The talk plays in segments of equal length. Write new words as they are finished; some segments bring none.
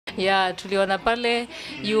Yeah, tuliona pale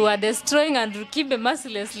you are destroying Andrew Kibe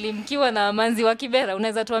mercilessly mkiwa na manzi wa Kibera.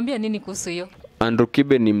 Unaweza tuambia nini kuhusu hiyo? Andrew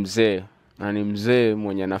Kibe ni mzee, na ni mzee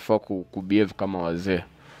mwenye anafaa kubehave kama wazee.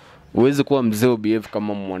 Huwezi kuwa mzee ubehave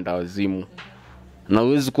kama mwandawazimu. Na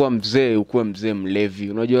huwezi kuwa mzee ukuwe mzee mlevi.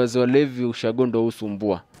 Unajua wazee walevi ushagondo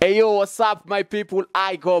usumbua. Hey yo, what's up my people?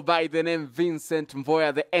 I go by the name Vincent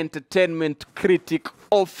Mboya, the entertainment critic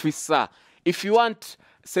officer. If you want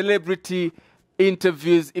celebrity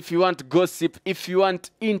interviews, if you want gossip, if you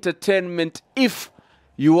want entertainment, if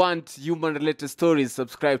you want human-related stories,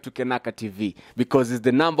 subscribe to Kenaka TV because it's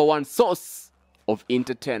the #1 source of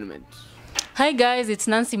entertainment. Hi guys, it's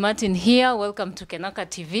Nancy Martin here. Welcome to Kenaka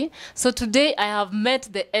TV. So today I have met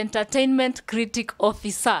the entertainment critic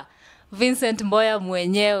officer, Vincent Mboya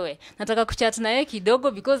mwenyewe. Nataka kuchat na yeye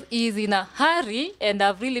kidogo because he is in a hurry and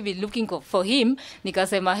I've really been looking for him.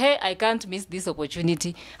 Nikasema, hey, I can't miss this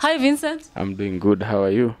opportunity. Hi Vincent. I'm doing good. How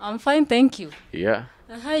are you? I'm fine, thank you. Yeah.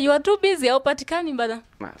 You are too busy. Haupatikani bana.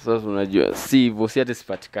 Sasa unajua si hivyo, si hata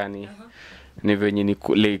sipatikani. Ni venye ni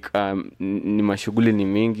like ni mashughuli ni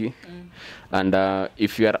mingi. And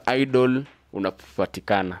if you are idle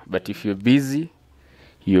unapatikana, but if you're busy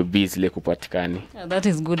like kupatikani. Yeah, that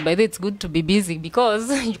is good. By the way, it's good to be busy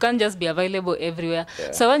because you can't just be available everywhere.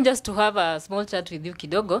 Yeah. So I want just to have a small chat with you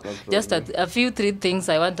kidogo. No, just a few three things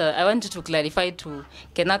I want to clarify to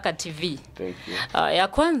Kenaka TV. Thank you. Ya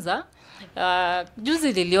kwanza,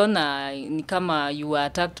 juzi niliona ni kama you were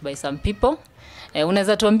attacked by some people.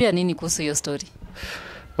 Unaweza tuambia nini kuhusu hiyo story?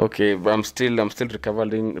 Okay, but I'm still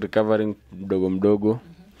recovering mdogo.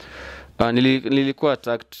 Nilikuwa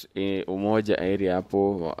attacked umoja area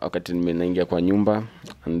hapo wakati nimeingia kwa nyumba,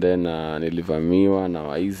 and then nilivamiwa na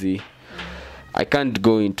waizi. I can't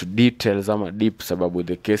go into details ama deep sababu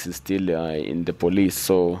the case is still in the police.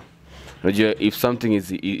 So if something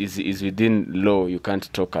is within law, you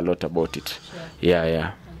can't talk a lot about it. Sure.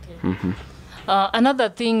 Yeah. Okay.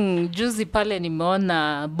 Another thing, juzi pale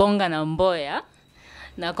nimeona Bonga na Mboya.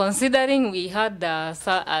 Na considering we had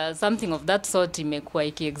something of that sort imekuwa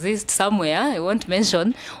exist somewhere, I won't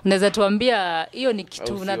mention. Unaweza tuambia hiyo ni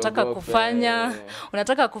kitu unataka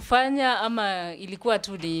kufanya ama ilikuwa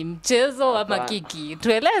tu ni mchezo ama kiki?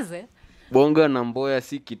 Tueleze. Bonga na Mboya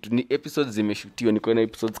si kitu, ni episodes zimeshutiwa. Niko na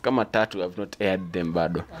episodes kama 3, I have not aired them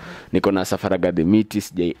bado. Niko na Safaraga the Meet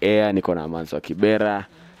sijai air, niko na Manzo wa Kibera,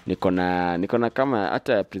 niko na kama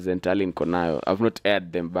hata presentali niko nayo, I have not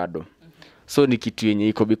aired them bado. So ni kitu yenye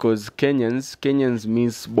iko because Kenyans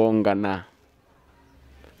means bonga na.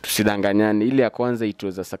 Tusidanganyane, ile ya kwanza it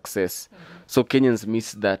was a success. So Kenyans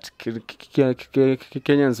means that.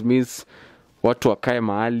 Kenyans means watu wakae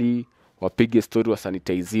mahali, wapige story,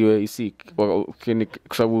 wasanitiziwe. You see,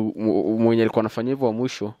 kwa sababu mwenye alikuwa anafanya hivyo wa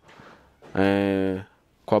mwisho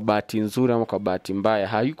kwa bahati nzuri ama kwa bahati mbaya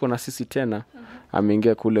hayuko na sisi tena,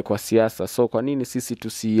 ameingia kule kwa siasa. So kwa nini sisi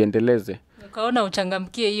tusiendeleze? Ukaona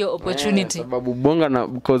uchangamkie hiyo opportunity. Sababu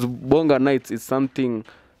because bonga nights is something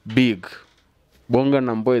big. Bonga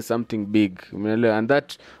na Mboya is something big. Umeelewa? And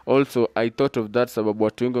that also I thought of that sababu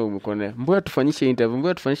watu wengi wamekona Mboya tufanyishe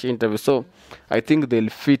interview. So I think they'll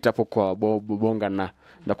fit hapo kwa bonga na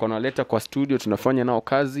kwa naleta kwa studio tunafanya nao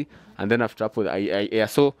kazi, and then after hapo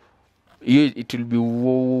so it will be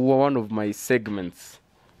one of my segments,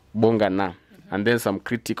 bonga na. And then some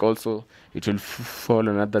critic also, it will fall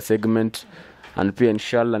another segment. And pia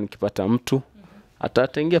inshallah nikipata mtu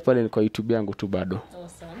ataingia pale kwa YouTube yangu tu bado.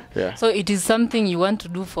 Awesome. Yeah. So it is something you want to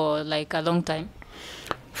do for like a long time?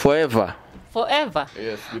 Forever.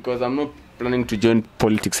 Yes, because I'm not planning to join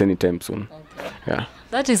politics anytime soon. Okay. Yeah.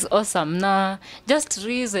 That is awesome. Now, just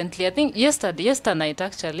recently, I think yesterday night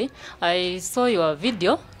actually, I saw your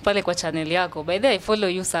video pale kwa channel yako. By the way, I follow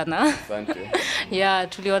you sana. Thank you. Yeah,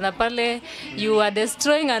 tuliona pale you are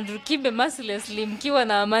destroying Andrew Kibe mercilessly mkiwa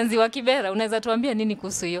na manzi wa Kibera. Unaweza tuambia nini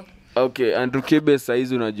kuhusu hiyo? Okay, Andrew Kibe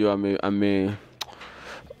saizi unajua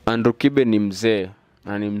Andrew Kibe ni mzee,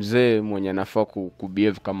 na ni mzee mwenye anafaa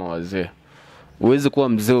kubehave kama wazee. Huwezi kuwa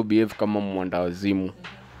mzee ubehave kama mwandawazimu.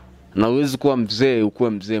 Na huwezi kuwa mzee ukuwe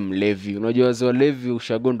mzee mlevi. Unajua wazee walevi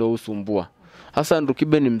ushagondo usumbua. Hasa Andrew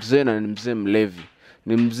Kibe ni mzee na ni mzee mlevi.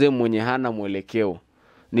 Ni mzee mwenye hana mwelekeo.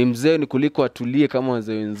 Ni mzee ni kuliko atulie kama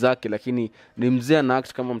wazee wenzake, lakini ni mzee ana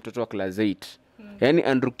act kama mtoto wa class 8. Yaani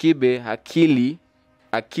Andrew Kibe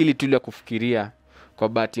akili tu ya kufikiria kwa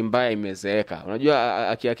bahati mbaya imezeeka. Unajua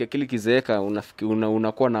akili kizeeka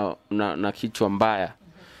unakuwa na kichwa mbaya.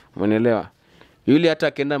 Umeelewa? Yule hata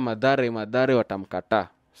akaenda madhare watamkataa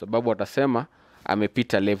sababu watasema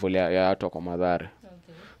amepita level ya watu kwa madhare.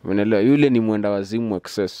 Okay. Umeelewa? Yule ni mwenda wazimu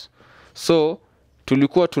excess. So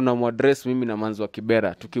tulikuwa tunamwadress mimi na manzi wa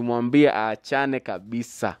Kibera tukimwambia aachane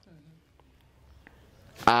kabisa.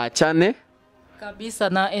 Aachane kabisa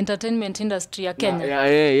na entertainment industry ya Kenya.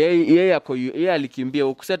 Yeye alikimbia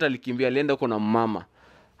huko, sasa alikimbia alienda huko na mama.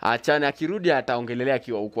 Aachane, akirudi ataongelelea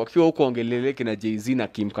akiwa huko ongelelea kina Jay-Z na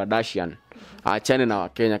Kim Kardashian. Aachane na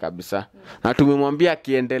Wakenya kabisa. Na tumemwambia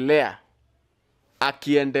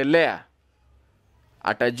akiendelea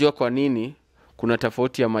atajua kwa nini kuna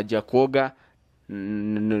tofauti ya maji ya kuoga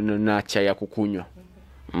na chai ya kukunywa.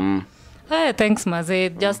 Hey, thanks mazee.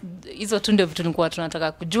 Just hizo tu ndio vitu nilikuwa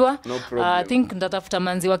tunataka kujua. I think ndatafuta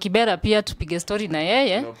manzi wa Kibera pia tupige story na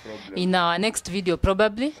yeye in our next video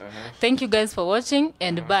probably. Thank you guys for watching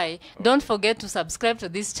and bye. Don't forget to subscribe to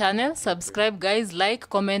this channel. Subscribe guys, like,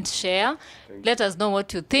 comment, share. Let us know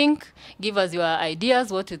what you think. Give us your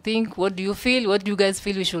ideas, what you think, what do you feel, what do you guys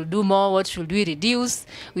feel we should do more, what should we reduce.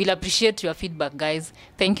 We'll appreciate your feedback guys.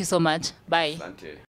 Thank you so much. Bye.